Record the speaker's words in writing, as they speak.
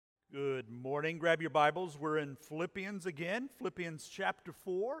Good morning. Grab your Bibles. We're in Philippians again, Philippians chapter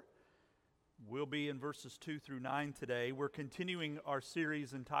 4. We'll be in verses 2 through 9 today. We're continuing our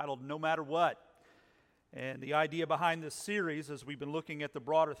series entitled No Matter What. And the idea behind this series, as we've been looking at the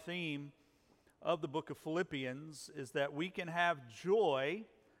broader theme of the book of Philippians, is that we can have joy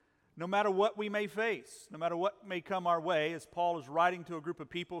no matter what we may face, no matter what may come our way, as Paul is writing to a group of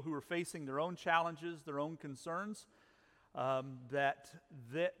people who are facing their own challenges, their own concerns. That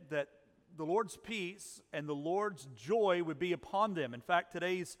the Lord's peace and the Lord's joy would be upon them. In fact,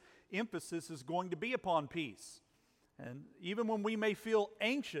 today's emphasis is going to be upon peace. And even when we may feel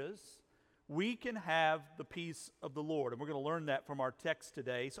anxious, we can have the peace of the Lord. And we're going to learn that from our text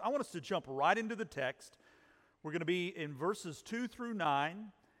today. So I want us to jump right into the text. We're going to be in verses 2 through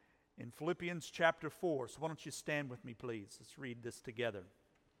 9 in Philippians chapter 4. So why don't you stand with me, please? Let's read this together.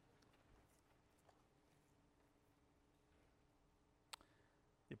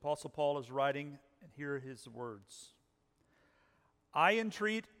 The Apostle Paul is writing, and here are his words. I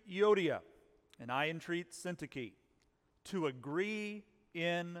entreat Euodia, and I entreat Syntyche, to agree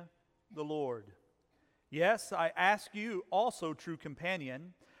in the Lord. Yes, I ask you also, true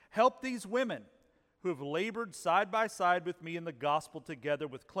companion, help these women who have labored side by side with me in the gospel together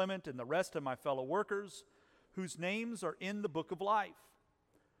with Clement and the rest of my fellow workers, whose names are in the book of life.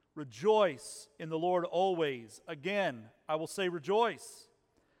 Rejoice in the Lord always. Again, I will say rejoice.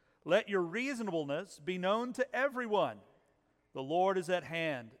 Let your reasonableness be known to everyone. The Lord is at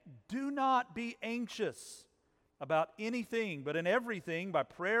hand. Do not be anxious about anything, but in everything, by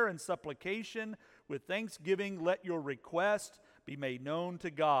prayer and supplication, with thanksgiving, let your request be made known to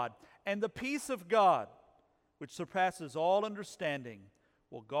God. And the peace of God, which surpasses all understanding,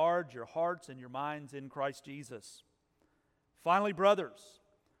 will guard your hearts and your minds in Christ Jesus. Finally, brothers,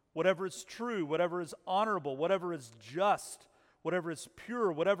 whatever is true, whatever is honorable, whatever is just, whatever is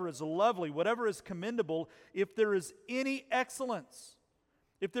pure, whatever is lovely, whatever is commendable, if there is any excellence,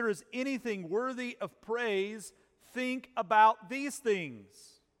 if there is anything worthy of praise, think about these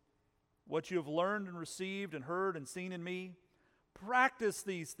things. What you have learned and received and heard and seen in me, practice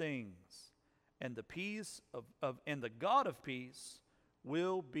these things, and the peace and the God of peace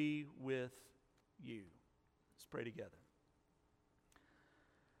will be with you. Let's pray together.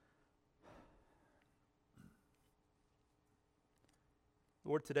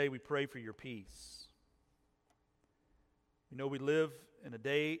 Lord, today we pray for your peace. We know we live in a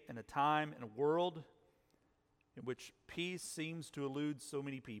day and a time and a world in which peace seems to elude so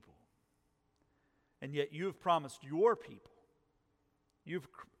many people. And yet you have promised your people, you've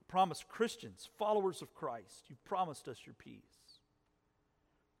promised Christians, followers of Christ, you've promised us your peace.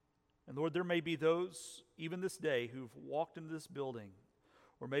 And Lord, there may be those, even this day, who've walked into this building,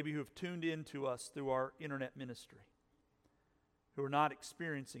 or maybe who have tuned in to us through our internet ministry, who are not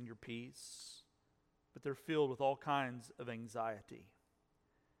experiencing your peace, but they're filled with all kinds of anxiety.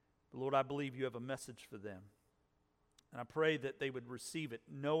 But Lord, I believe you have a message for them. And I pray that they would receive it,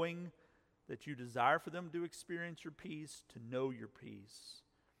 knowing that you desire for them to experience your peace, to know your peace.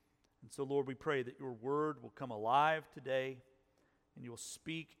 And so, Lord, we pray that your word will come alive today, and you will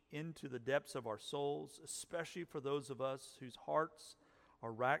speak into the depths of our souls, especially for those of us whose hearts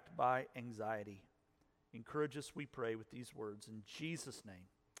are racked by anxiety. Encourage us, we pray, with these words. In Jesus' name,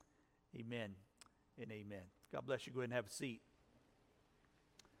 amen and amen. God bless you. Go ahead and have a seat.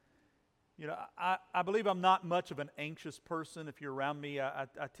 You know, I believe I'm not much of an anxious person. If you're around me, I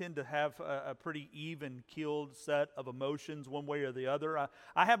tend to have a pretty even-keeled set of emotions one way or the other.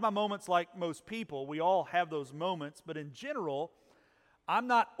 I have my moments like most people. We all have those moments. But in general, I'm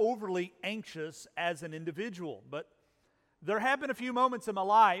not overly anxious as an individual. But there have been a few moments in my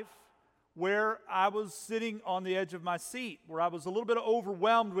life where I was sitting on the edge of my seat, where I was a little bit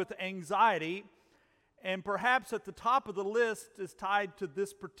overwhelmed with anxiety, and perhaps at the top of the list is tied to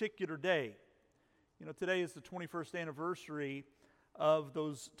this particular day. You know, today is the 21st anniversary of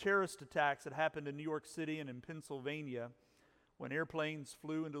those terrorist attacks that happened in New York City and in Pennsylvania, when airplanes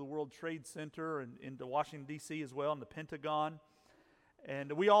flew into the World Trade Center and into Washington, D.C. as well, and the Pentagon.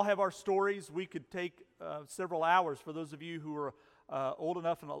 And we all have our stories. We could take several hours for those of you who are old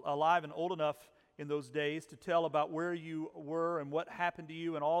enough and alive and old enough in those days to tell about where you were and what happened to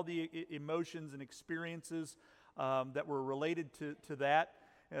you and all the emotions and experiences that were related to that.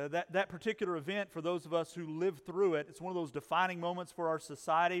 That particular event, for those of us who lived through it, it's one of those defining moments for our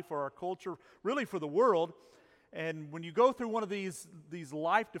society, for our culture, really for the world. And when you go through one of these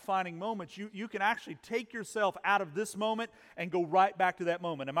life-defining moments, you can actually take yourself out of this moment and go right back to that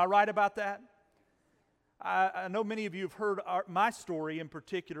moment. Am I right about that? I know many of you have heard my story in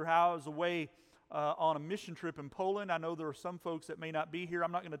particular, how I was away on a mission trip in Poland. I know there are some folks that may not be here.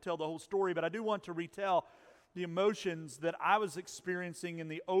 I'm not going to tell the whole story, but I do want to retell the emotions that I was experiencing in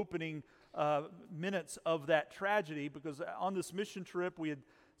the opening minutes of that tragedy, because on this mission trip we had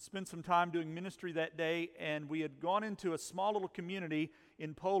spent some time doing ministry that day, and we had gone into a small little community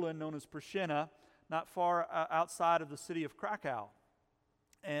in Poland known as Prishina, not far outside of the city of Krakow.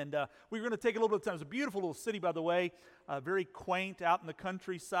 And we were going to take a little bit of time. It's a beautiful little city, by the way, very quaint out in the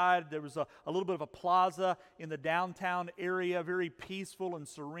countryside. There was a little bit of a plaza in the downtown area, very peaceful and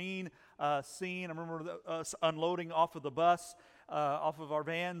serene scene. I remember us unloading off of the bus, off of our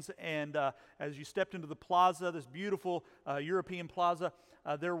vans, and as you stepped into the plaza, this beautiful European plaza,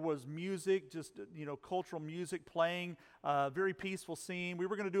 there was music, just cultural music playing. Very peaceful scene. We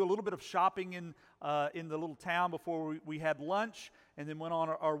were going to do a little bit of shopping in the little town before we had lunch, and then went on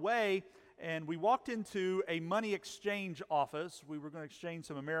our way. And we walked into a money exchange office. We were going to exchange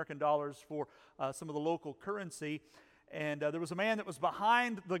some American dollars for some of the local currency. And there was a man that was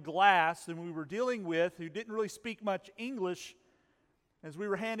behind the glass, and we were dealing with, who didn't really speak much English. As we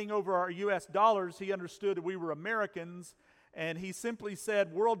were handing over our U.S. dollars, he understood that we were Americans, and he simply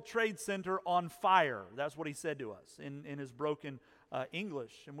said, "World Trade Center on fire." That's what he said to us in his broken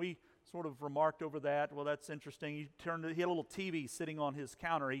English. And we sort of remarked over that. Well, that's interesting. He had a little TV sitting on his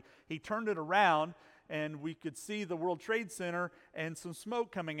counter. He turned it around, and we could see the World Trade Center and some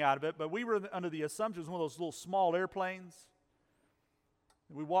smoke coming out of it. But we were under the assumption it was one of those little small airplanes.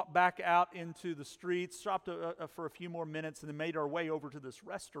 We walked back out into the streets, stopped for a few more minutes, and then made our way over to this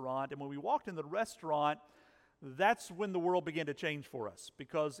restaurant. And when we walked in the restaurant, that's when the world began to change for us,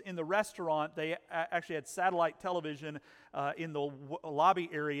 because in the restaurant, they actually had satellite television in the lobby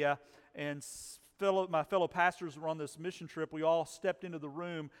area, and my fellow pastors were on this mission trip. We all stepped into the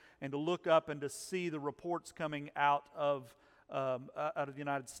room and to look up and to see the reports coming out of the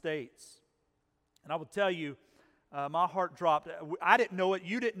United States. And I will tell you, my heart dropped. I didn't know it.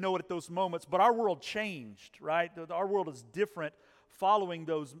 You didn't know it at those moments, but our world changed, right? Our world is different following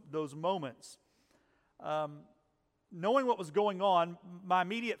those moments. Knowing what was going on, my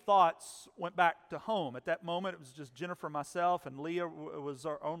immediate thoughts went back to home. At that moment, it was just Jennifer, myself, and Leah was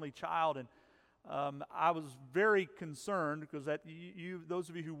our only child. And I was very concerned, because those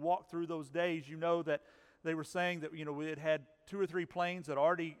of you who walked through those days, you know that they were saying that we had 2 or 3 planes that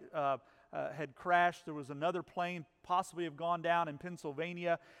already had crashed. There was another plane possibly have gone down in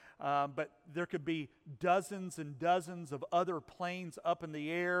Pennsylvania. But there could be dozens and dozens of other planes up in the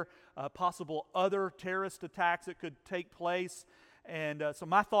air, possible other terrorist attacks that could take place. And so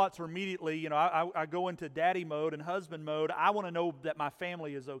my thoughts are immediately, I go into daddy mode and husband mode. I want to know that my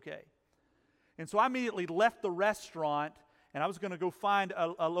family is okay. And so I immediately left the restaurant, and I was going to go find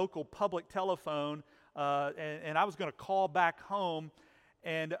a local public telephone, and I was going to call back home.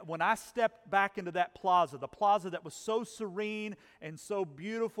 And when I stepped back into that plaza, the plaza that was so serene and so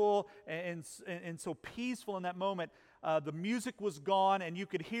beautiful and so peaceful in that moment, the music was gone, and you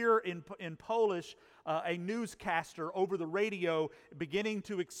could hear in Polish a newscaster over the radio beginning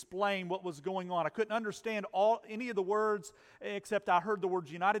to explain what was going on. I couldn't understand any of the words, except I heard the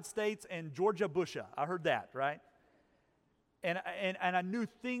words United States and Georgia Busha. I heard that, right? And I knew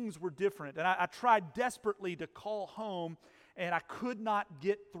things were different. And I tried desperately to call home, and I could not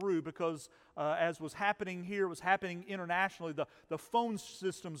get through, because as was happening here, it was happening internationally. The phone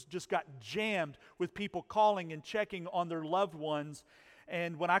systems just got jammed with people calling and checking on their loved ones.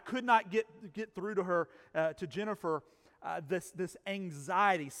 And when I could not get through to her, to Jennifer, this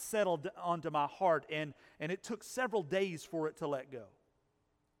anxiety settled onto my heart, and it took several days for it to let go.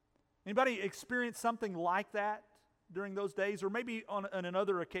 Anybody experience something like that during those days, or maybe on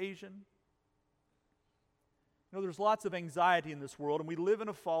another occasion? There's lots of anxiety in this world, and we live in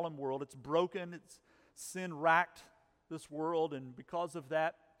a fallen world. It's broken, it's sin-racked, this world, and because of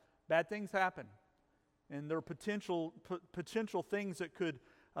that, bad things happen. And there are potential things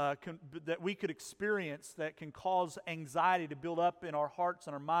that we could experience that can cause anxiety to build up in our hearts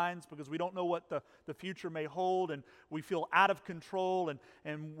and our minds, because we don't know what the future may hold, and we feel out of control,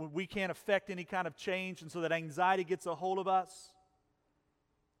 and we can't affect any kind of change, and so that anxiety gets a hold of us.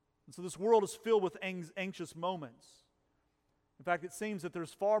 And so this world is filled with anxious moments. In fact, it seems that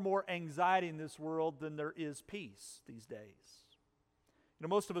there's far more anxiety in this world than there is peace these days.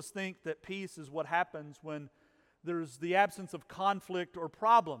 Most of us think that peace is what happens when there's the absence of conflict or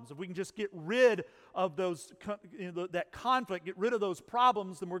problems. If we can just get rid of that conflict, get rid of those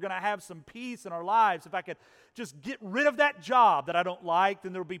problems, then we're going to have some peace in our lives. If I could just get rid of that job that I don't like,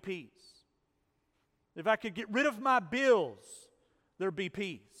 then there'll be peace. If I could get rid of my bills, there'd be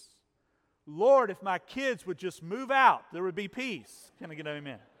peace. Lord, if my kids would just move out, there would be peace. Can I get an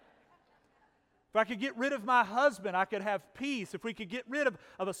amen? If I could get rid of my husband, I could have peace. If we could get rid of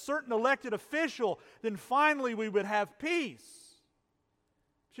a certain elected official, then finally we would have peace.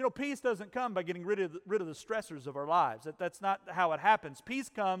 But you know, peace doesn't come by getting rid of the stressors of our lives. That's not how it happens. Peace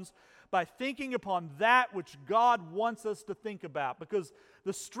comes by thinking upon that which God wants us to think about, because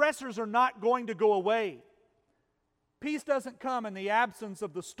the stressors are not going to go away. Peace doesn't come in the absence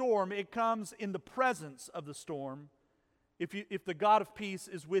of the storm. It comes in the presence of the storm if the God of peace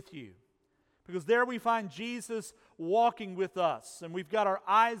is with you. Because there we find Jesus walking with us, and we've got our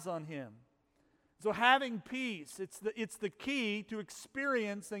eyes on Him. So having peace, it's the key to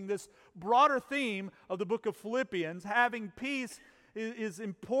experiencing this broader theme of the book of Philippians. Having peace is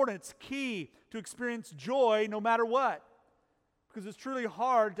important. It's key to experience joy no matter what. Because it's truly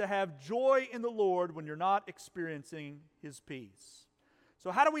hard to have joy in the Lord when you're not experiencing His peace.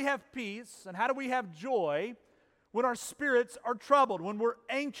 So how do we have peace and how do we have joy when our spirits are troubled, when we're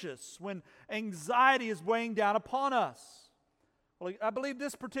anxious, when anxiety is weighing down upon us? Well, I believe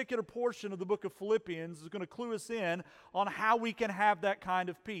this particular portion of the book of Philippians is going to clue us in on how we can have that kind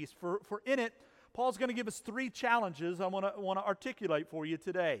of peace. For in it, Paul's going to give us 3 challenges I want to articulate for you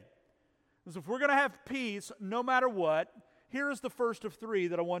today. So if we're going to have peace no matter what, here is the first of 3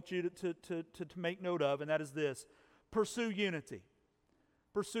 that I want you to make note of, and that is this: pursue unity.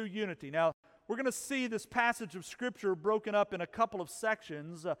 Pursue unity. Now, we're going to see this passage of Scripture broken up in a couple of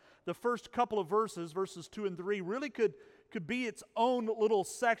sections. The first couple of verses, verses 2 and 3, really could be its own little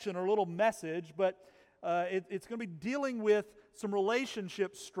section or little message, but it's going to be dealing with some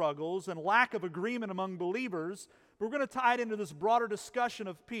relationship struggles and lack of agreement among believers. But we're going to tie it into this broader discussion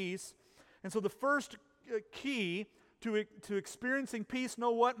of peace. And so the first key to experiencing peace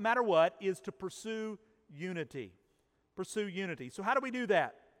no matter what is to pursue unity. Pursue unity. So how do we do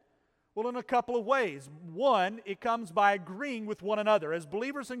that? Well, in a couple of ways. One, it comes by agreeing with one another. As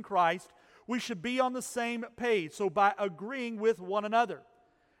believers in Christ, we should be on the same page. So by agreeing with one another.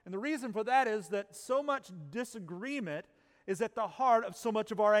 And the reason for that is that so much disagreement is at the heart of so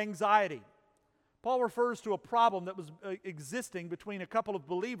much of our anxiety. Paul refers to a problem that was existing between a couple of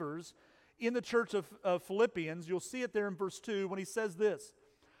believers in the church of Philippians. You'll see it there in verse 2 when he says this: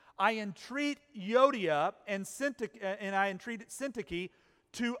 I entreat Euodia and I entreat Syntyche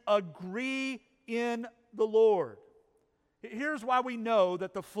to agree in the Lord. Here's why we know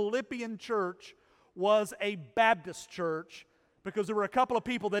that the Philippian church was a Baptist church, because there were a couple of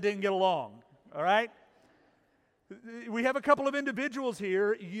people that didn't get along, all right? We have a couple of individuals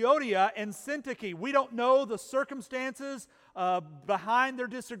here, Euodia and Syntyche. We don't know the circumstances behind their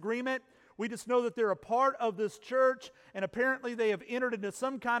disagreement. We just know that they're a part of this church, and apparently they have entered into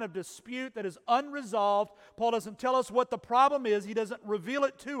some kind of dispute that is unresolved. Paul doesn't tell us what the problem is. He doesn't reveal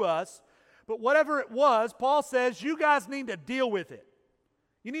it to us. But whatever it was, Paul says, you guys need to deal with it.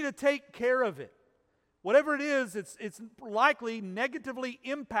 You need to take care of it. Whatever it is, it's likely negatively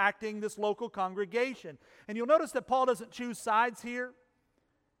impacting this local congregation. And you'll notice that Paul doesn't choose sides here.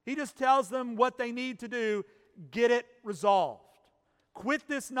 He just tells them what they need to do. Get it resolved. Quit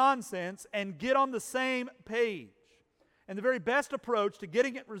this nonsense and get on the same page. And the very best approach to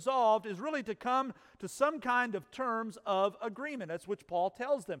getting it resolved is really to come to some kind of terms of agreement. That's what Paul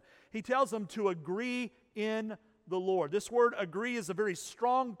tells them. He tells them to agree in the Lord. This word agree is a very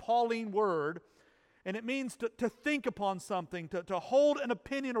strong Pauline word, and it means to think upon something, to hold an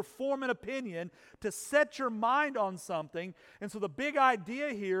opinion or form an opinion, to set your mind on something. And so the big idea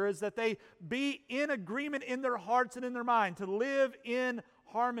here is that they be in agreement in their hearts and in their mind, to live in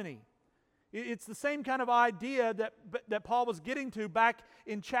harmony. It's the same kind of idea that Paul was getting to back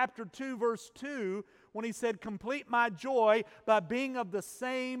in chapter 2, verse 2, when he said, complete my joy by being of the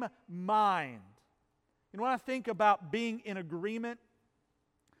same mind. And when I think about being in agreement,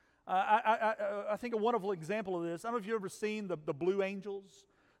 I think a wonderful example of this, I don't know if you've ever seen the Blue Angels,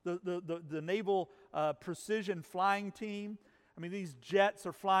 the naval precision flying team. I mean, these jets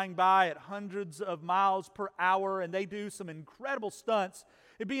are flying by at hundreds of miles per hour, and they do some incredible stunts.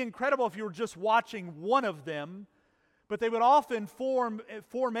 It'd be incredible if you were just watching one of them, but they would often form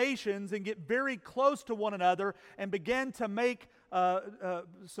formations and get very close to one another and begin to make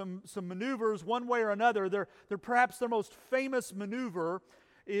some maneuvers one way or another. They're perhaps their most famous maneuver.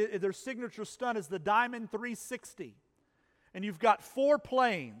 Their signature stunt is the Diamond 360. And you've got 4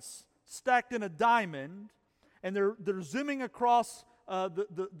 planes stacked in a diamond, and they're zooming across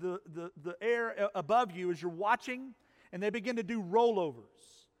the air above you as you're watching, and they begin to do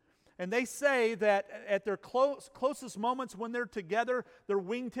rollovers. And they say that at their closest moments when they're together, their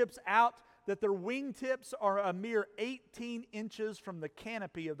wingtips out, that their wingtips are a mere 18 inches from the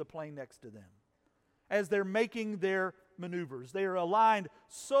canopy of the plane next to them as they're making their maneuvers. They are aligned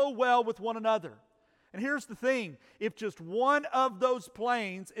so well with one another. And here's the thing, if just one of those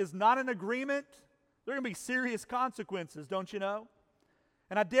planes is not in agreement, there are going to be serious consequences, don't you know?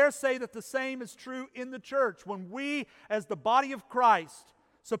 And I dare say that the same is true in the church. When we, as the body of Christ,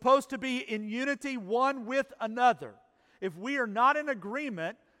 supposed to be in unity one with another, if we are not in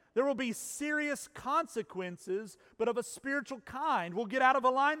agreement, there will be serious consequences, but of a spiritual kind. We'll get out of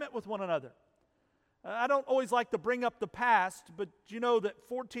alignment with one another. I don't always like to bring up the past, but you know that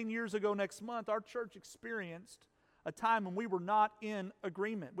 14 years ago next month, our church experienced a time when we were not in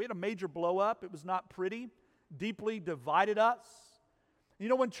agreement. We had a major blow up. It was not pretty, deeply divided us. You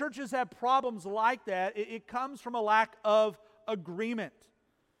know, when churches have problems like that, it comes from a lack of agreement.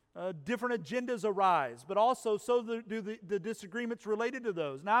 Different agendas arise, but also so do the disagreements related to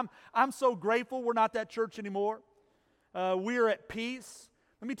those. Now, I'm so grateful we're not that church anymore. We are at peace.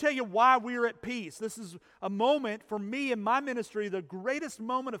 Let me tell you why we are at peace. This is a moment for me in my ministry, the greatest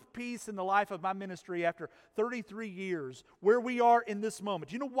moment of peace in the life of my ministry after 33 years, where we are in this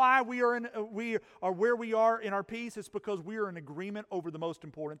moment. Do you know why we are where we are in our peace? It's because we are in agreement over the most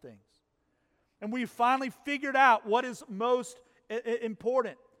important things. And we've finally figured out what is most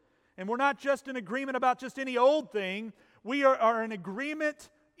important. And we're not just in agreement about just any old thing. We are in agreement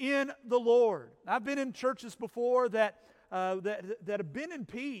in the Lord. I've been in churches before that have been in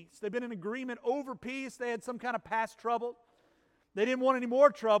peace. They've been in agreement over peace. They had some kind of past trouble. They didn't want any more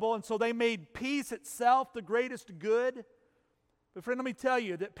trouble, and so they made peace itself the greatest good. But friend, let me tell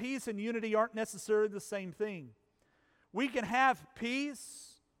you that peace and unity aren't necessarily the same thing. We can have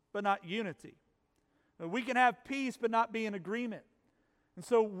peace, but not unity. We can have peace, but not be in agreement. And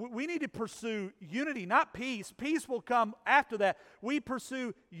so we need to pursue unity, not peace. Peace will come after that. We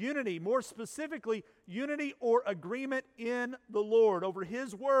pursue unity, more specifically, unity or agreement in the Lord, over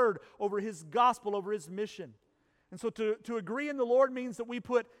His Word, over His gospel, over His mission. And so to agree in the Lord means that we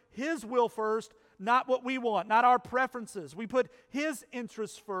put His will first, not what we want, not our preferences. We put His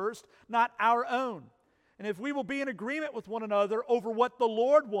interests first, not our own. And if we will be in agreement with one another over what the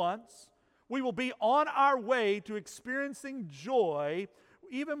Lord wants, we will be on our way to experiencing joy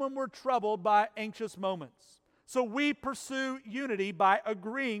even when we're troubled by anxious moments. So we pursue unity by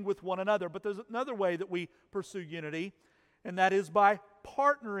agreeing with one another. But there's another way that we pursue unity, and that is by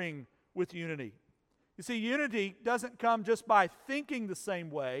partnering with unity. You see, unity doesn't come just by thinking the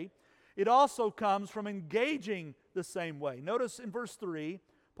same way. It also comes from engaging the same way. Notice in verse 3,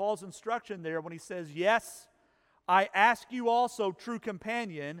 Paul's instruction there when he says, "Yes, I ask you also, true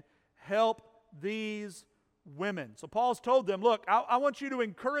companion, help these women." So Paul's told them, look, I want you to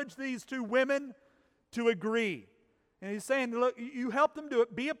encourage these two women to agree. And he's saying, look, you help them do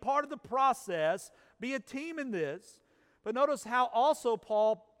it. Be a part of the process. Be a team in this. But notice how also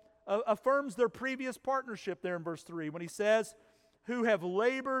Paul affirms their previous partnership there in verse 3 when he says, who have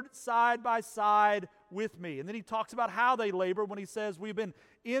labored side by side with me. And then he talks about how they labor when he says, we've been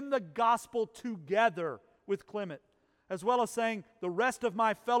in the gospel together with Clement, as well as saying, the rest of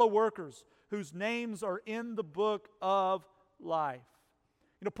my fellow workers whose names are in the book of life.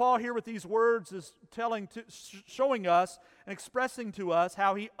 You know, Paul here with these words is showing us and expressing to us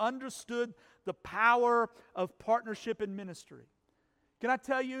how he understood the power of partnership in ministry. Can I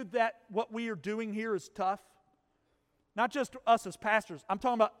tell you that what we are doing here is tough? Not just us as pastors. I'm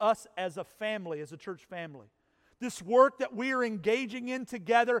talking about us as a family, as a church family. This work that we are engaging in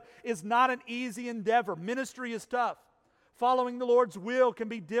together is not an easy endeavor. Ministry is tough. Following the Lord's will can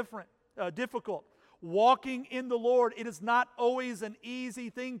be difficult. Walking in the Lord, it is not always an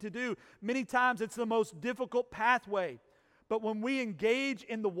easy thing to do. Many times it's the most difficult pathway. But when we engage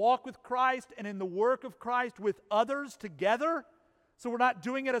in the walk with Christ and in the work of Christ with others together, so we're not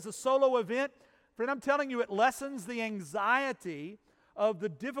doing it as a solo event, friend, I'm telling you, it lessens the anxiety of the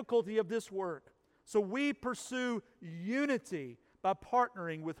difficulty of this work. So we pursue unity by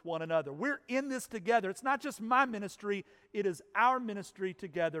partnering with one another. We're in this together. It's not just my ministry, it is our ministry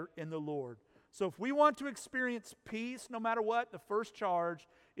together in the Lord. So if we want to experience peace, no matter what, the first charge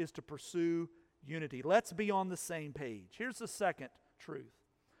is to pursue unity. Let's be on the same page. Here's the second truth.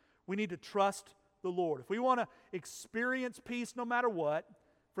 We need to trust the Lord. If we want to experience peace no matter what,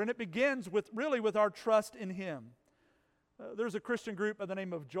 friend, it begins with our trust in Him. There's a Christian group by the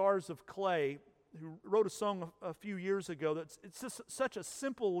name of Jars of Clay who wrote a song a few years ago it's just such a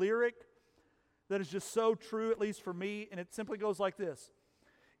simple lyric that is just so true, at least for me, and it simply goes like this.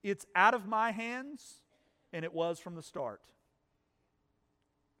 It's out of my hands, and it was from the start.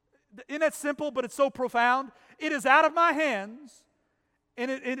 Isn't that simple, but it's so profound? It is out of my hands,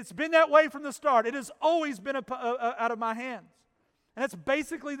 and it's been that way from the start. It has always been out of my hands. And that's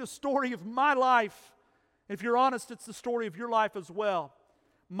basically the story of my life If you're honest, it's the story of your life as well.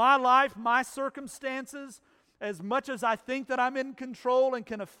 My life, my circumstances, as much as I think that I'm in control and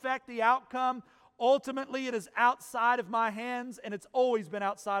can affect the outcome, ultimately it is outside of my hands, and it's always been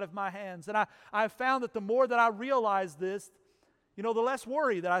outside of my hands. And I have found that the more that I realize this, the less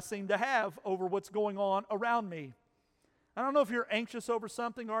worry that I seem to have over what's going on around me. I don't know if you're anxious over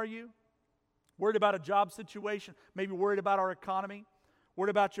something, are you? Worried about a job situation, maybe worried about our economy, worried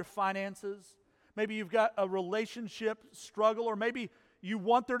about your finances. Maybe you've got a relationship struggle, or maybe you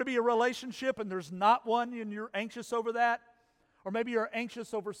want there to be a relationship and there's not one and you're anxious over that. Or maybe you're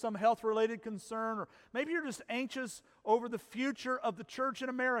anxious over some health-related concern, or maybe you're just anxious over the future of the church in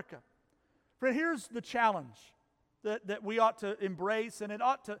America. Friend, here's the challenge that we ought to embrace, and it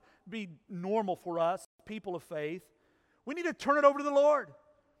ought to be normal for us, people of faith. We need to turn it over to the Lord.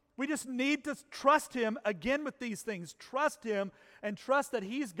 We just need to trust Him again with these things. Trust Him and trust that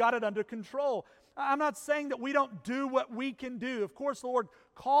He's got it under control. I'm not saying that we don't do what we can do. Of course, the Lord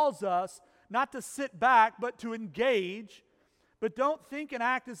calls us not to sit back, but to engage. But don't think and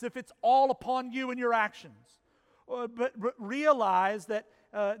act as if it's all upon you and your actions. But realize that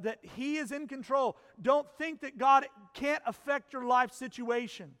He is in control. Don't think that God can't affect your life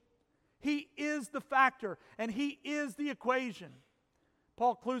situation. He is the factor, and He is the equation.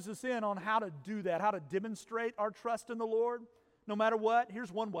 Paul clues us in on how to do that, how to demonstrate our trust in the Lord, no matter what.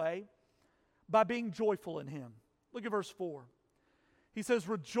 Here's one way: by being joyful in Him. Look at verse 4. He says,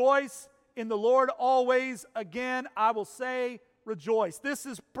 "Rejoice in the Lord always. Again, I will say, rejoice." This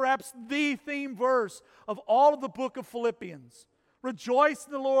is perhaps the theme verse of all of the book of Philippians. Rejoice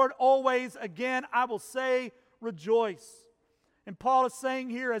in the Lord always. Again, I will say, rejoice. And Paul is saying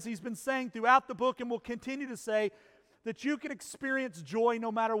here, as he's been saying throughout the book and will continue to say, that you can experience joy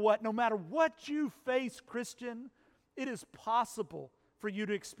no matter what. No matter what you face, Christian, it is possible for you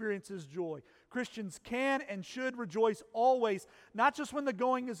to experience His joy. Christians can and should rejoice always, not just when the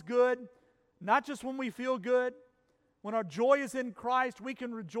going is good, not just when we feel good. When our joy is in Christ, we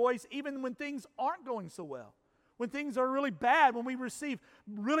can rejoice even when things aren't going so well. When things are really bad, when we receive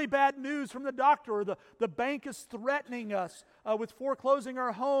really bad news from the doctor, or the bank is threatening us with foreclosing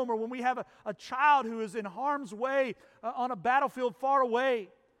our home, or when we have a child who is in harm's way on a battlefield far away.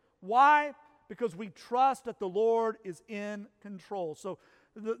 Why? Because we trust that the Lord is in control. So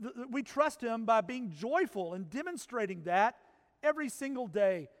we trust Him by being joyful and demonstrating that every single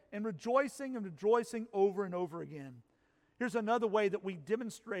day, and rejoicing over and over again. Here's another way that we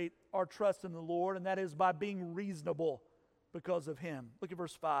demonstrate our trust in the Lord, and that is by being reasonable because of Him. Look at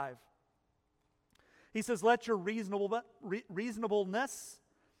verse 5. He says, "Let your reasonableness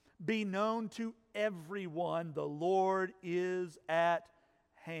be known to everyone. The Lord is at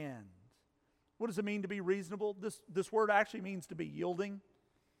hand." What does it mean to be reasonable? This word actually means to be yielding,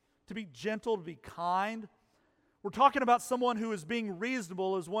 to be gentle, to be kind. We're talking about someone who is being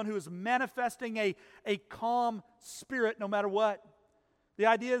reasonable as one who is manifesting a calm spirit no matter what. The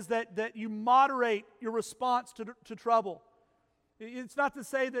idea is that you moderate your response to trouble. It's not to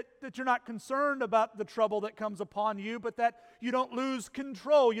say that you're not concerned about the trouble that comes upon you, but that you don't lose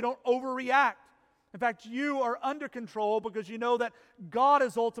control, you don't overreact. In fact, you are under control because you know that God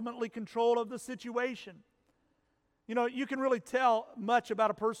is ultimately control of the situation. You can really tell much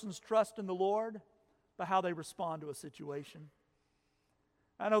about a person's trust in the Lord by how they respond to a situation.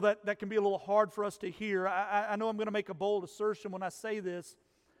 I know that can be a little hard for us to hear. I know I'm going to make a bold assertion when I say this,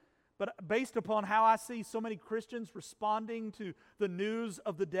 but based upon how I see so many Christians responding to the news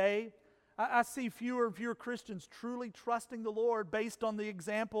of the day, I see fewer and fewer Christians truly trusting the Lord based on the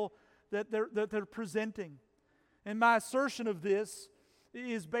example that they're presenting. And my assertion of this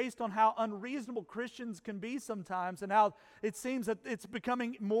is based on how unreasonable Christians can be sometimes, and how it seems that it's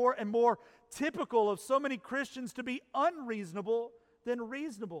becoming more and more typical of so many Christians to be unreasonable than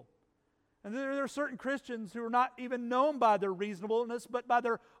reasonable. And there are certain Christians who are not even known by their reasonableness, but by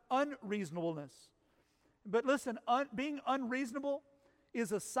their unreasonableness. But listen, being unreasonable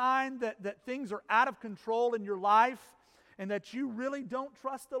is a sign that things are out of control in your life, and that you really don't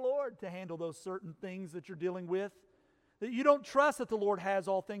trust the Lord to handle those certain things that you're dealing with. That you don't trust that the Lord has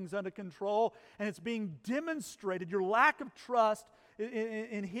all things under control, and it's being demonstrated. Your lack of trust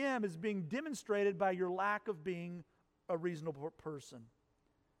in Him is being demonstrated by your lack of being a reasonable person.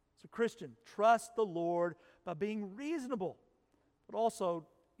 So Christian, trust the Lord by being reasonable, but also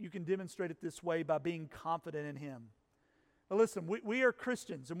you can demonstrate it this way by being confident in Him. Now listen, we are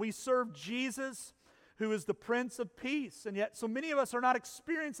Christians, and we serve Jesus, who is the Prince of Peace, and yet so many of us are not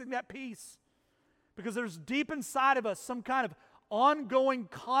experiencing that peace. Because there's deep inside of us some kind of ongoing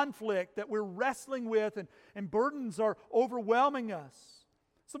conflict that we're wrestling with, and burdens are overwhelming us.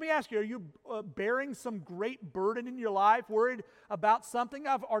 So let me ask you, are you bearing some great burden in your life, worried about something?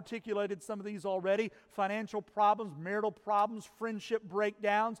 I've articulated some of these already. Financial problems, marital problems, friendship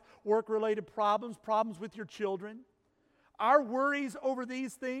breakdowns, work-related problems, problems with your children. Our worries over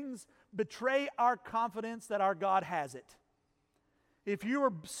these things betray our confidence that our God has it. If you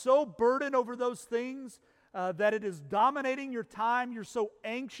are so burdened over those things that it is dominating your time, you're so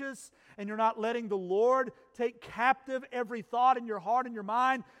anxious, and you're not letting the Lord take captive every thought in your heart and your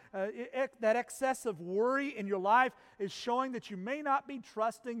mind, that excessive worry in your life is showing that you may not be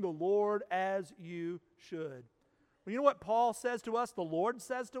trusting the Lord as you should. Well, you know what Paul says to us, the Lord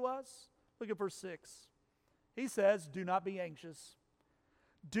says to us? Look at verse 6. He says, do not be anxious.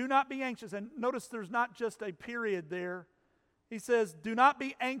 Do not be anxious. And notice there's not just a period there. He says, do not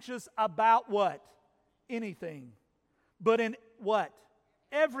be anxious about what? Anything. But in what?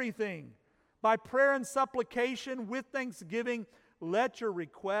 Everything. By prayer and supplication with thanksgiving, let your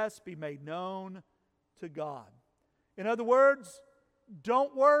requests be made known to God. In other words,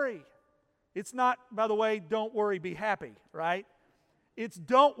 don't worry. It's not, by the way, don't worry, be happy, right? It's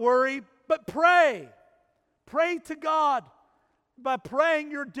don't worry, but pray. Pray to God. By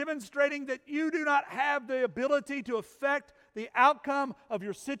praying, you're demonstrating that you do not have the ability to affect the outcome of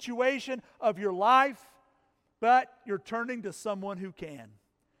your situation, of your life, but you're turning to someone who can.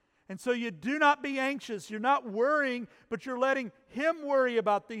 And so you do not be anxious. You're not worrying, but you're letting Him worry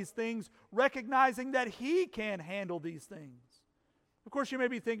about these things, recognizing that He can handle these things. Of course, you may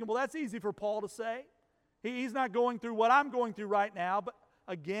be thinking, well, that's easy for Paul to say. He's not going through what I'm going through right now. But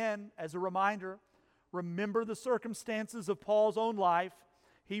again, as a reminder, remember the circumstances of Paul's own life.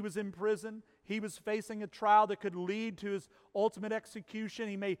 He was in prison. He was facing a trial that could lead to his ultimate execution.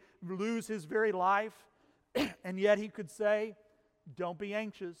 He may lose his very life. And yet he could say, don't be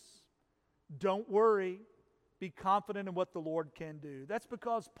anxious. Don't worry. Be confident in what the Lord can do. That's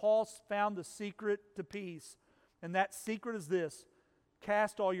because Paul found the secret to peace. And that secret is this: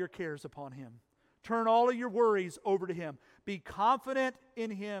 cast all your cares upon Him. Turn all of your worries over to Him. Be confident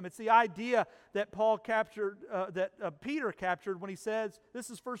in Him. It's the idea that Paul captured, Peter captured when he says, this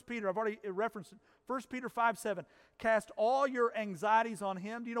is 1 Peter, I've already referenced it, 1 Peter 5:7. Cast all your anxieties on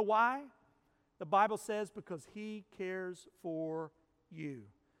Him. Do you know why? The Bible says because He cares for you.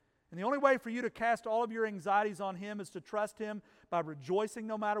 And the only way for you to cast all of your anxieties on Him is to trust Him by rejoicing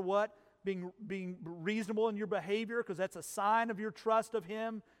no matter what, being reasonable in your behavior, because that's a sign of your trust of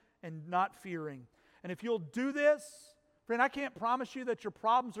Him, and not fearing. And if you'll do this, friend, I can't promise you that your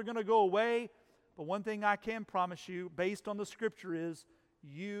problems are going to go away, but one thing I can promise you, based on the Scripture, is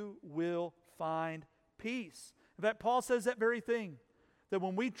you will find peace. In fact, Paul says that very thing, that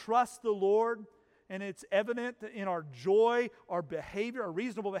when we trust the Lord, and it's evident in our joy, our behavior, our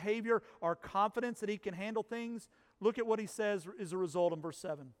reasonable behavior, our confidence that He can handle things, look at what he says as a result in verse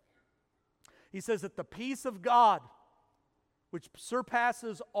 7. He says that the peace of God, which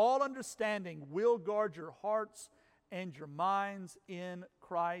surpasses all understanding, will guard your hearts and your minds in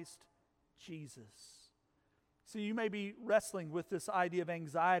Christ Jesus. So you may be wrestling with this idea of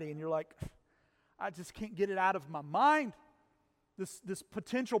anxiety, and you're like, I just can't get it out of my mind. This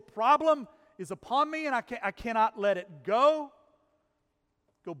potential problem is upon me, and I cannot let it go.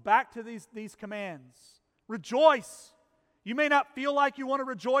 Go back to these commands. Rejoice. You may not feel like you want to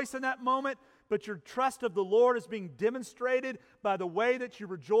rejoice in that moment, but your trust of the Lord is being demonstrated by the way that you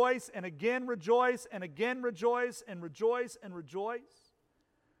rejoice and again rejoice and again rejoice and rejoice and rejoice.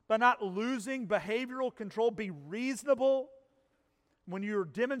 By not losing behavioral control, be reasonable. When you're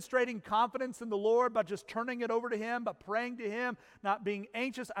demonstrating confidence in the Lord by just turning it over to Him, by praying to Him, not being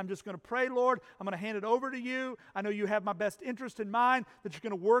anxious. I'm just going to pray, Lord. I'm going to hand it over to You. I know You have my best interest in mind, that You're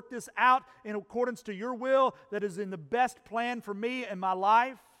going to work this out in accordance to Your will, that is in the best plan for me and my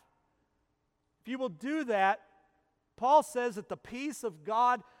life. If you will do that, Paul says that the peace of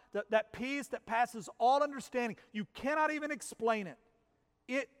God, that peace that passes all understanding, you cannot even explain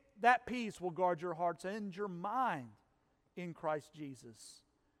it. That peace will guard your hearts and your mind in Christ Jesus.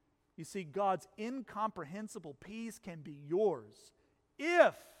 You see, God's incomprehensible peace can be yours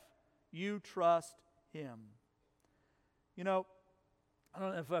if you trust Him. You know, I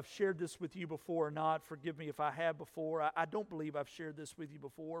don't know if I've shared this with you before or not. Forgive me if I have before. I don't believe I've shared this with you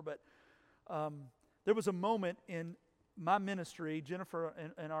before, but there was a moment in my ministry, Jennifer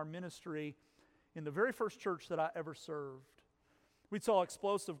and our ministry, in the very first church that I ever served. We saw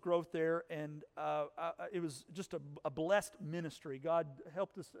explosive growth there, and it was just a blessed ministry. God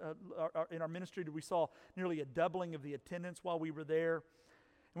helped us in our ministry. We saw nearly a doubling of the attendance while we were there.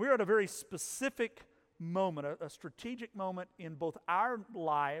 And we were at a very specific moment, a strategic moment in both our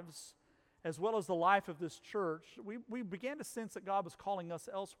lives as well as the life of this church, we began to sense that God was calling us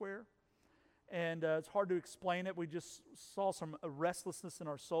elsewhere. And it's hard to explain it. We just saw some restlessness in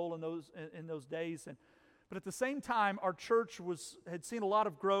our soul in those days. But at the same time, our church had seen a lot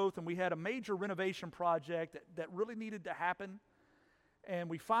of growth, and we had a major renovation project that really needed to happen. And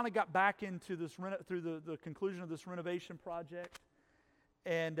we finally got back into this through the conclusion of this renovation project.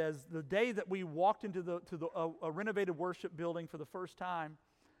 And as the day that we walked into a renovated worship building for the first time,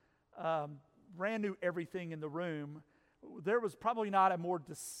 brand new everything in the room, there was probably not a more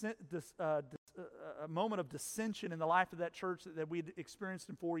a moment of dissension in the life of that church that we'd experienced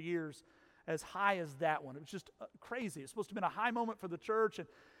in 4 years as high as that one. It was just crazy. It's supposed to have been a high moment for the church, and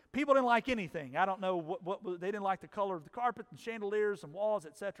people didn't like anything. I don't know what they didn't like the color of the carpet and chandeliers and walls,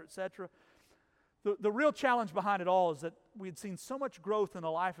 et cetera, et cetera. The real challenge behind it all is that we had seen so much growth in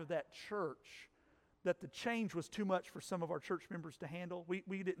the life of that church that the change was too much for some of our church members to handle.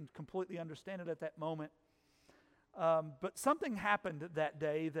 We didn't completely understand it at that moment. But something happened that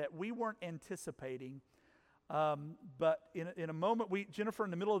day that we weren't anticipating. But in a moment, Jennifer,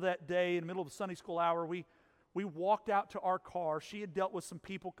 in the middle of that day, in the middle of the Sunday school hour, we walked out to our car. She had dealt with some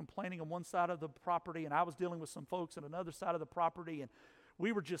people complaining on one side of the property, and I was dealing with some folks on another side of the property, and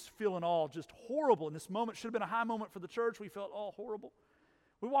we were just feeling all just horrible. And this moment should have been a high moment for the church. We felt all horrible.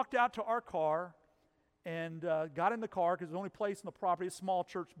 We walked out to our car and got in the car because it was the only place in the property, a small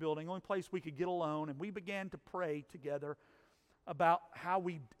church building, the only place we could get alone, and we began to pray together about how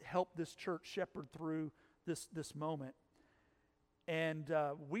we help this church shepherd through this moment. And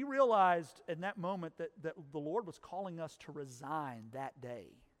we realized in that moment that the Lord was calling us to resign that day.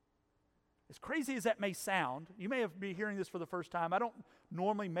 As crazy as that may sound, you may be hearing this for the first time. I don't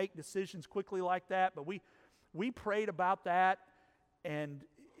normally make decisions quickly like that, but we prayed about that, and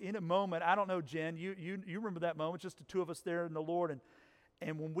in a moment, I don't know, Jen, you remember that moment, just the two of us there in the Lord,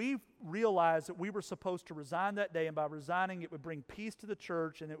 and when we realized that we were supposed to resign that day, and by resigning it would bring peace to the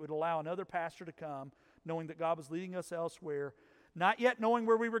church, and it would allow another pastor to come, knowing that God was leading us elsewhere, not yet knowing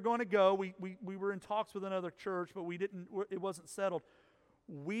where we were going to go. We were in talks with another church, but it wasn't settled.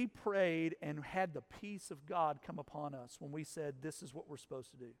 We prayed and had the peace of God come upon us when we said, this is what we're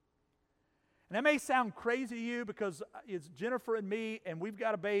supposed to do. And that may sound crazy to you because it's Jennifer and me, and we've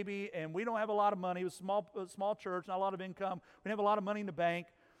got a baby, and we don't have a lot of money. It was a small church, not a lot of income. We didn't have a lot of money in the bank.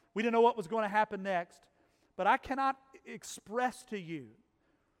 We didn't know what was going to happen next. But I cannot express to you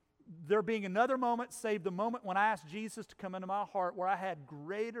there being another moment, save the moment when I asked Jesus to come into my heart, where I had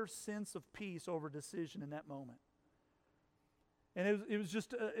greater sense of peace over decision in that moment. And it was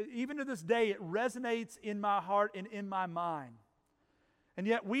just, even to this day, it resonates in my heart and in my mind. And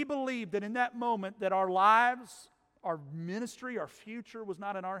yet we believe that in that moment that our lives, our ministry, our future was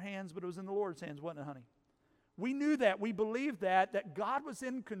not in our hands, but it was in the Lord's hands, wasn't it, honey? We knew that. We believed that God was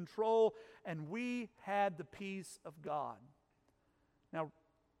in control, and we had the peace of God. Now,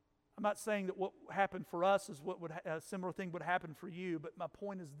 I'm not saying that what happened for us is what a similar thing would happen for you, but my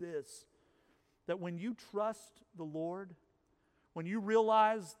point is this, that when you trust the Lord, when you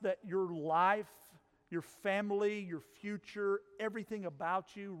realize that your life, your family, your future, everything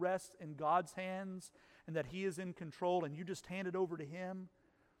about you rests in God's hands and that He is in control and you just hand it over to Him,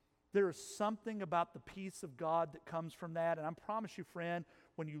 there is something about the peace of God that comes from that. And I promise you, friend,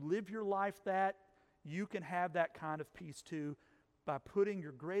 when you live your life that, you can have that kind of peace too by putting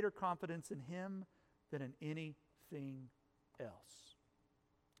your greater confidence in Him than in anything else.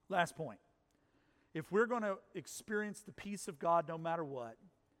 Last point. If we're going to experience the peace of God no matter what,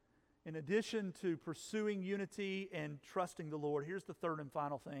 in addition to pursuing unity and trusting the Lord, here's the third and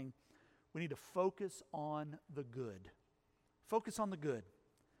final thing. We need to focus on the good. Focus on the good.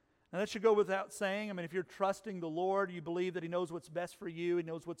 Now that should go without saying. I mean, if you're trusting the Lord, you believe that He knows what's best for you, He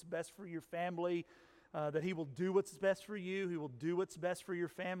knows what's best for your family, that He will do what's best for you, He will do what's best for your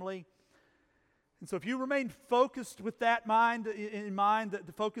family. And so if you remain focused with that in mind,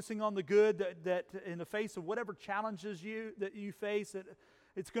 that focusing on the good, that in the face of whatever challenges that you face, that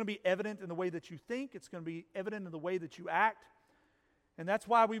it's going to be evident in the way that you think, it's going to be evident in the way that you act. And that's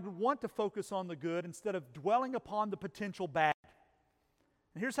why we would want to focus on the good instead of dwelling upon the potential bad.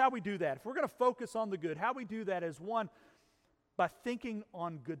 And here's how we do that. If we're going to focus on the good, how we do that is, one, by thinking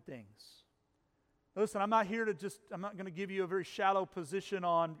on good things. Listen, I'm not going to give you a very shallow position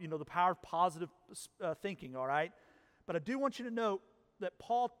on, the power of positive thinking, all right? But I do want you to note that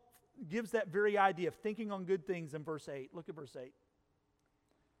Paul gives that very idea of thinking on good things in verse 8. Look at verse 8.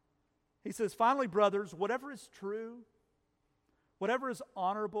 He says, finally, brothers, whatever is true, whatever is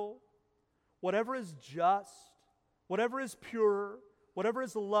honorable, whatever is just, whatever is pure, whatever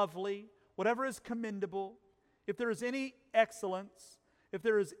is lovely, whatever is commendable, if there is any excellence, if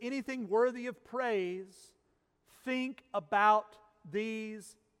there is anything worthy of praise, think about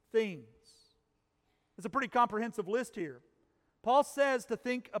these things. It's a pretty comprehensive list here. Paul says to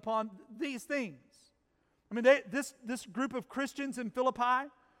think upon these things. I mean, this group of Christians in Philippi,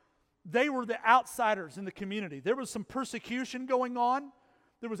 they were the outsiders in the community. There was some persecution going on.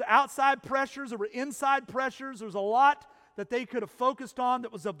 There was outside pressures. There were inside pressures. There was a lot that they could have focused on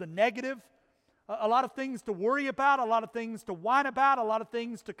that was of the negative. A lot of things to worry about, a lot of things to whine about, a lot of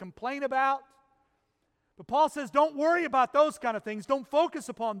things to complain about. But Paul says, don't worry about those kind of things. Don't focus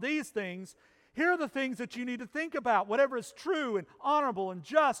upon these things. Here are the things that you need to think about. Whatever is true and honorable and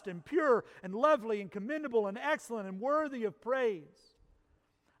just and pure and lovely and commendable and excellent and worthy of praise.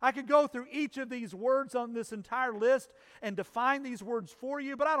 I could go through each of these words on this entire list and define these words for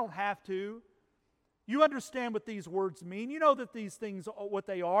you, but I don't have to. You understand what these words mean. You know that these things are what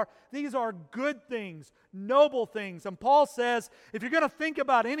they are. These are good things, noble things. And Paul says, if you're going to think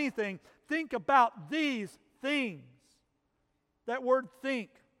about anything, think about these things. That word think,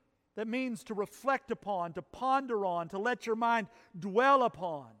 that means to reflect upon, to ponder on, to let your mind dwell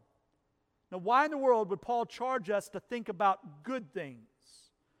upon. Now, why in the world would Paul charge us to think about good things?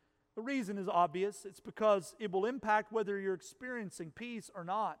 The reason is obvious. It's because it will impact whether you're experiencing peace or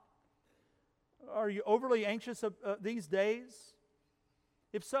not. Are you overly anxious these days?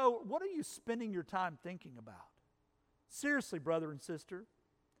 If so, what are you spending your time thinking about? Seriously, brother and sister.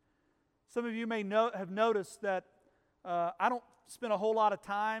 Some of you may have noticed that I don't spend a whole lot of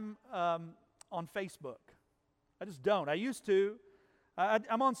time on Facebook. I just don't. I used to.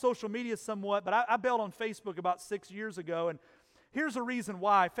 I'm on social media somewhat, but I bailed on Facebook about 6 years ago, and here's the reason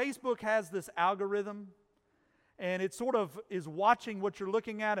why. Facebook has this algorithm, and it sort of is watching what you're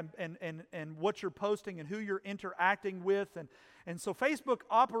looking at and what you're posting and who you're interacting with. And so Facebook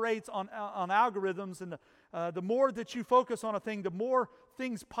operates on algorithms, and the more that you focus on a thing, the more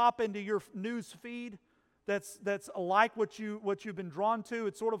things pop into your news feed that's like what you've been drawn to.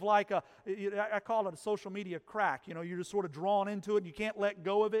 It's sort of like I call it a social media crack. You know, you're just sort of drawn into it and you can't let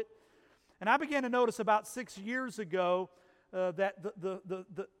go of it. And I began to notice about 6 years ago that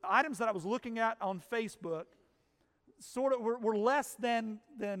the items that I was looking at on Facebook sort of were less than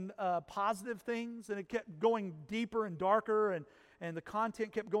positive things, and it kept going deeper and darker, and the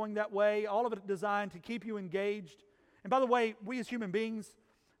content kept going that way, all of it designed to keep you engaged. And by the way, we as human beings,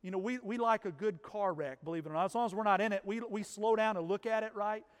 you know, we like a good car wreck, believe it or not. As long as we're not in it, we slow down and look at it,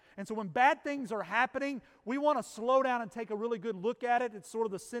 right? And so when bad things are happening, we want to slow down and take a really good look at it. It's sort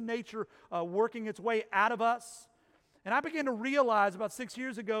of the sin nature working its way out of us. And I began to realize about 6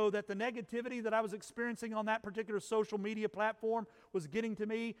 years ago that the negativity that I was experiencing on that particular social media platform was getting to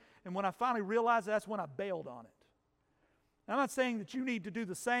me. And when I finally realized, that's when I bailed on it. And I'm not saying that you need to do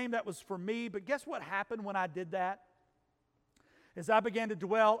the same. That was for me. But guess what happened when I did that? As I began to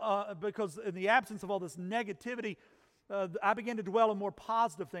dwell, because in the absence of all this negativity, I began to dwell on more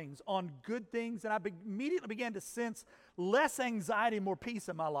positive things, on good things. And I immediately began to sense less anxiety, more peace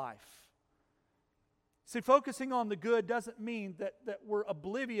in my life. See, focusing on the good doesn't mean that we're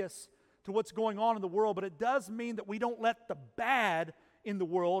oblivious to what's going on in the world, but it does mean that we don't let the bad in the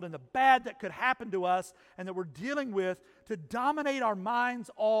world and the bad that could happen to us and that we're dealing with to dominate our minds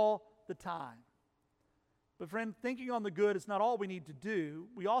all the time. But friend, thinking on the good is not all we need to do.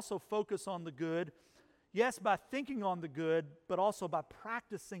 We also focus on the good, yes, by thinking on the good, but also by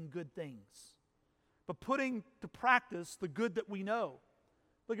practicing good things, by putting to practice the good that we know.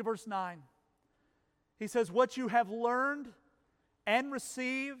 Look at verse 9. He says, what you have learned and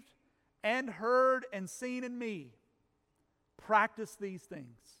received and heard and seen in me, practice these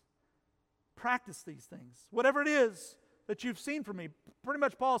things. Practice these things. Whatever it is that you've seen from me. Pretty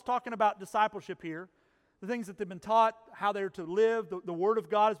much Paul's talking about discipleship here. The things that they've been taught, how they're to live. The Word of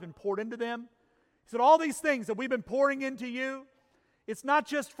God has been poured into them. He said, all these things that we've been pouring into you, it's not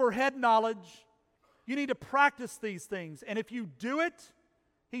just for head knowledge. You need to practice these things. And if you do it,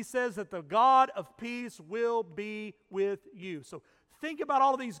 he says that the God of peace will be with you. So think about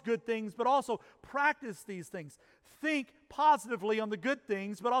all of these good things, but also practice these things. Think positively on the good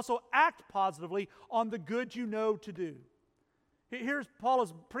things, but also act positively on the good you know to do. Here's Paul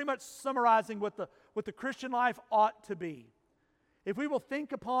is pretty much summarizing what the Christian life ought to be. If we will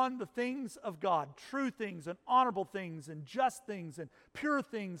think upon the things of God, true things and honorable things and just things and pure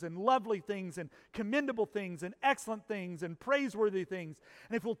things and lovely things and commendable things and excellent things and praiseworthy things,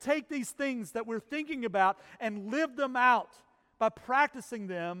 and if we'll take these things that we're thinking about and live them out by practicing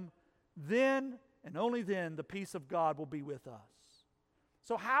them, then and only then the peace of God will be with us.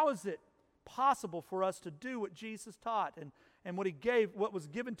 So how is it possible for us to do what Jesus taught and what He gave, what was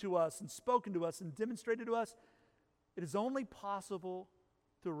given to us and spoken to us and demonstrated to us? It is only possible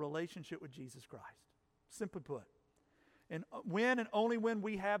through a relationship with Jesus Christ. Simply put. And when and only when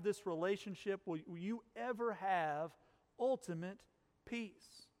we have this relationship will you ever have ultimate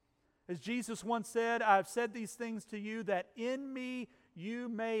peace. As Jesus once said, I've said these things to you that in me you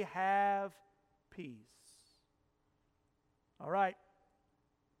may have peace. All right,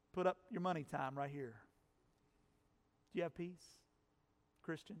 put up your money time right here. Do you have peace,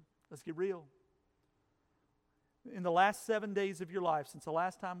 Christian? Let's get real. In the last 7 days of your life, since the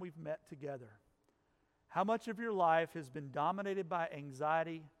last time we've met together, how much of your life has been dominated by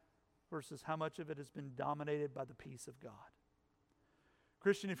anxiety versus how much of it has been dominated by the peace of God?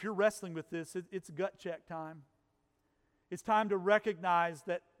 Christian, if you're wrestling with this, it's gut check time. It's time to recognize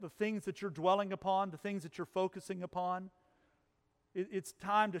that the things that you're dwelling upon, the things that you're focusing upon, it's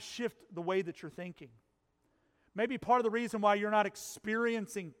time to shift the way that you're thinking. Maybe part of the reason why you're not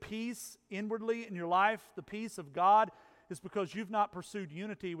experiencing peace inwardly in your life, the peace of God, is because you've not pursued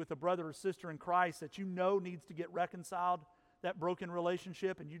unity with a brother or sister in Christ that you know needs to get reconciled, that broken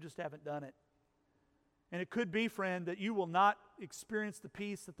relationship, and you just haven't done it. And it could be, friend, that you will not experience the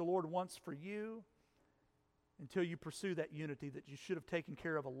peace that the Lord wants for you until you pursue that unity that you should have taken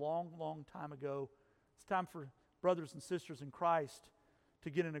care of a long, long time ago. It's time for brothers and sisters in Christ to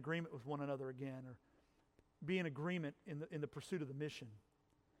get in agreement with one another again, or be in agreement in the pursuit of the mission.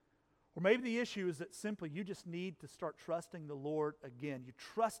 Or maybe the issue is that simply you just need to start trusting the Lord again. You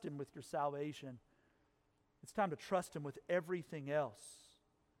trust Him with your salvation. It's time to trust Him with everything else.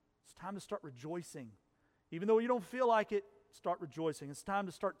 It's time to start rejoicing. Even though you don't feel like it, start rejoicing. It's time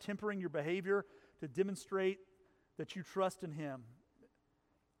to start tempering your behavior to demonstrate that you trust in Him.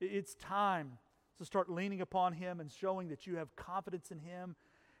 It's time to start leaning upon Him and showing that you have confidence in Him,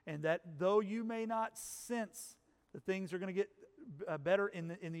 and that though you may not sense that things are going to get better in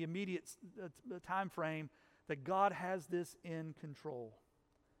the immediate time frame, that God has this in control.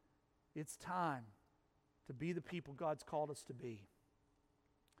 It's time to be the people God's called us to be.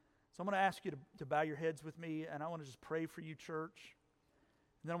 So I'm going to ask you to bow your heads with me, and I want to just pray for you, church.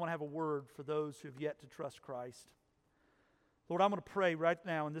 And then I want to have a word for those who have yet to trust Christ. Lord, I'm going to pray right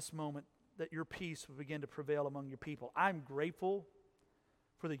now in this moment that your peace will begin to prevail among your people. I'm grateful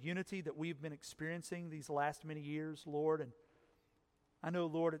for the unity that we've been experiencing these last many years, Lord. And I know,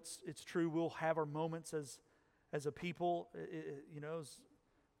 Lord, it's true we'll have our moments as a people. As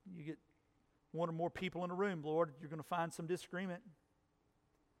you get one or more people in a room, Lord, you're going to find some disagreement.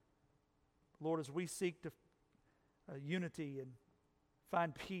 Lord, as we seek to unity and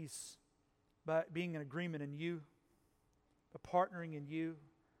find peace by being in agreement in you, by partnering in you,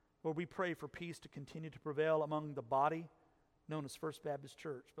 Lord, we pray for peace to continue to prevail among the body known as First Baptist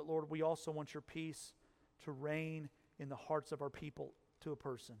Church. But Lord, we also want your peace to reign in the hearts of our people to a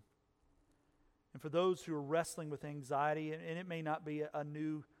person. And for those who are wrestling with anxiety, and it may not be a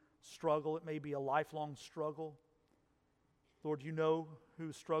new struggle, it may be a lifelong struggle. Lord, you know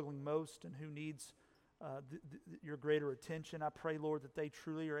who's struggling most and who needs your greater attention. I pray, Lord, that they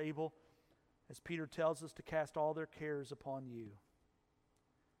truly are able, as Peter tells us, to cast all their cares upon you,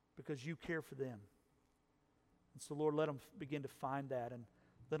 because you care for them. And so, Lord, let them begin to find that, and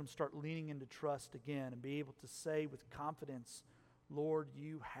let them start leaning into trust again and be able to say with confidence, Lord,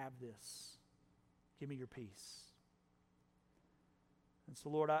 you have this. Give me your peace. And so,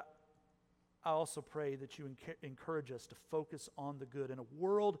 Lord, I also pray that you encourage us to focus on the good. In a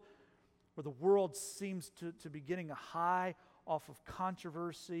world where the world seems to be getting a high off of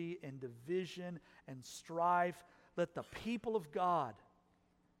controversy and division and strife, let the people of God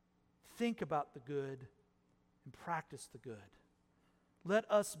think about the good and practice the good. Let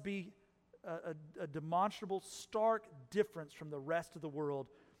us be a demonstrable, stark difference from the rest of the world,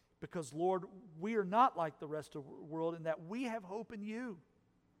 because, Lord, we are not like the rest of the world in that we have hope in you.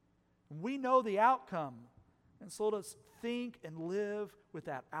 We know the outcome, and so let us think and live with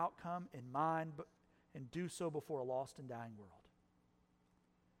that outcome in mind, and do so before a lost and dying world.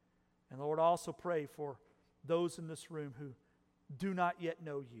 And Lord, I also pray for those in this room who do not yet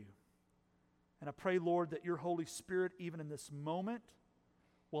know you. And I pray, Lord, that your Holy Spirit, even in this moment,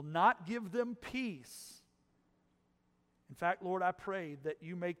 will not give them peace. In fact, Lord, I pray that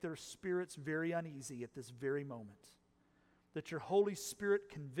you make their spirits very uneasy at this very moment. That your Holy Spirit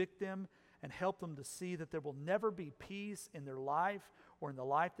convict them and help them to see that there will never be peace in their life or in the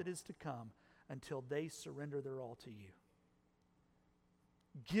life that is to come until they surrender their all to you.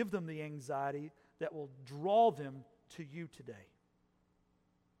 Give them the anxiety that will draw them to you today.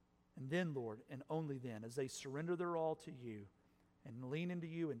 And then, Lord, and only then, as they surrender their all to you and lean into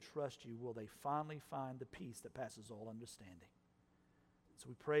you and trust you, will they finally find the peace that passes all understanding. So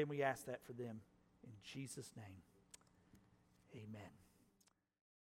we pray and we ask that for them in Jesus' name. Amen.